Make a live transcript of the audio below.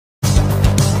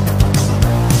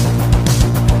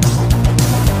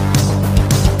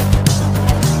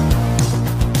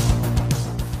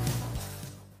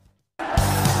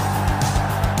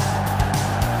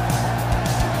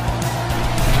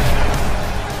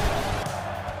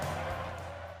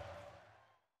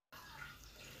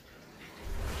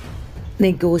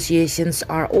Negotiations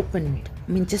are opened.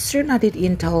 Manchester United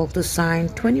in talk to sign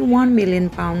 £21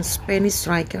 million Spanish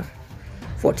striker,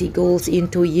 40 goals in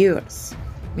 2 years.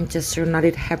 Manchester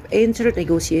United have entered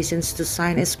negotiations to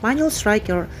sign Espanyol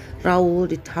striker Raul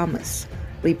de Tomas,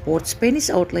 reports Spanish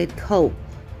outlet Co.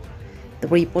 The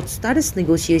report status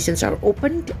negotiations are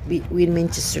opened between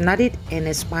Manchester United and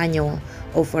Espanyol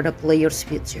over the player's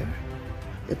future.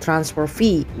 The transfer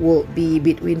fee will be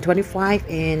between 25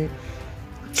 and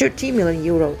 30 million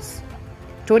euros,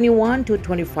 21 to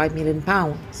 25 million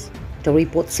pounds. The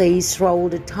report says Raul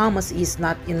de Tomas is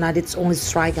not United's only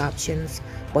strike options,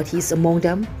 but he's among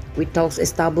them, with talks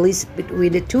established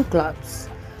between the two clubs.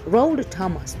 Raul de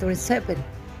Tomas, 27,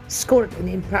 scored an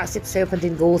impressive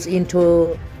 17 goals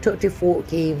into 34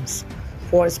 games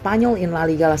for Espanyol in La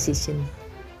Liga last season.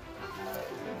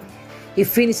 He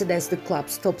finished as the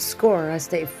club's top scorer as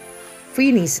they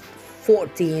finished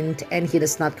 14th, and he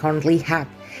does not currently have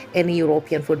any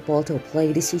European football to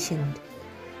play this season.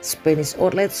 Spanish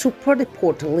outlet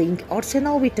SuperDeporte linked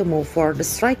Arsenal with the move for the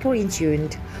striker in June,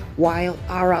 while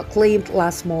Ara claimed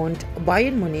last month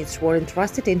Bayern Munich were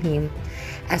interested in him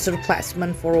as a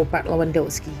replacement for Robert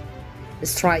Lewandowski. The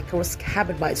striker was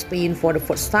capped by Spain for the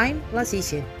first time last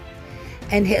season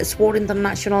and has 4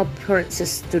 international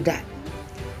appearances to that,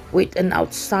 with an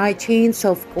outside chance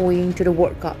of going to the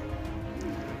World Cup.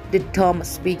 De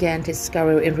Tomas began his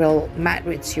career in Real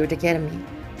Madrid's youth academy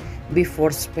before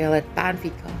spell at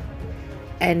Benfica,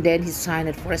 and then he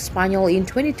signed for Espanyol in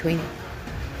 2020.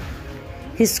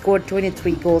 He scored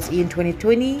 23 goals in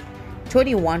 2020,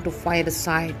 21 to fight the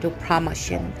side to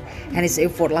promotion, and his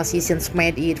effort last season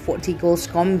made it 40 goals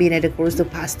combined across the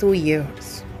past 2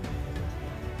 years.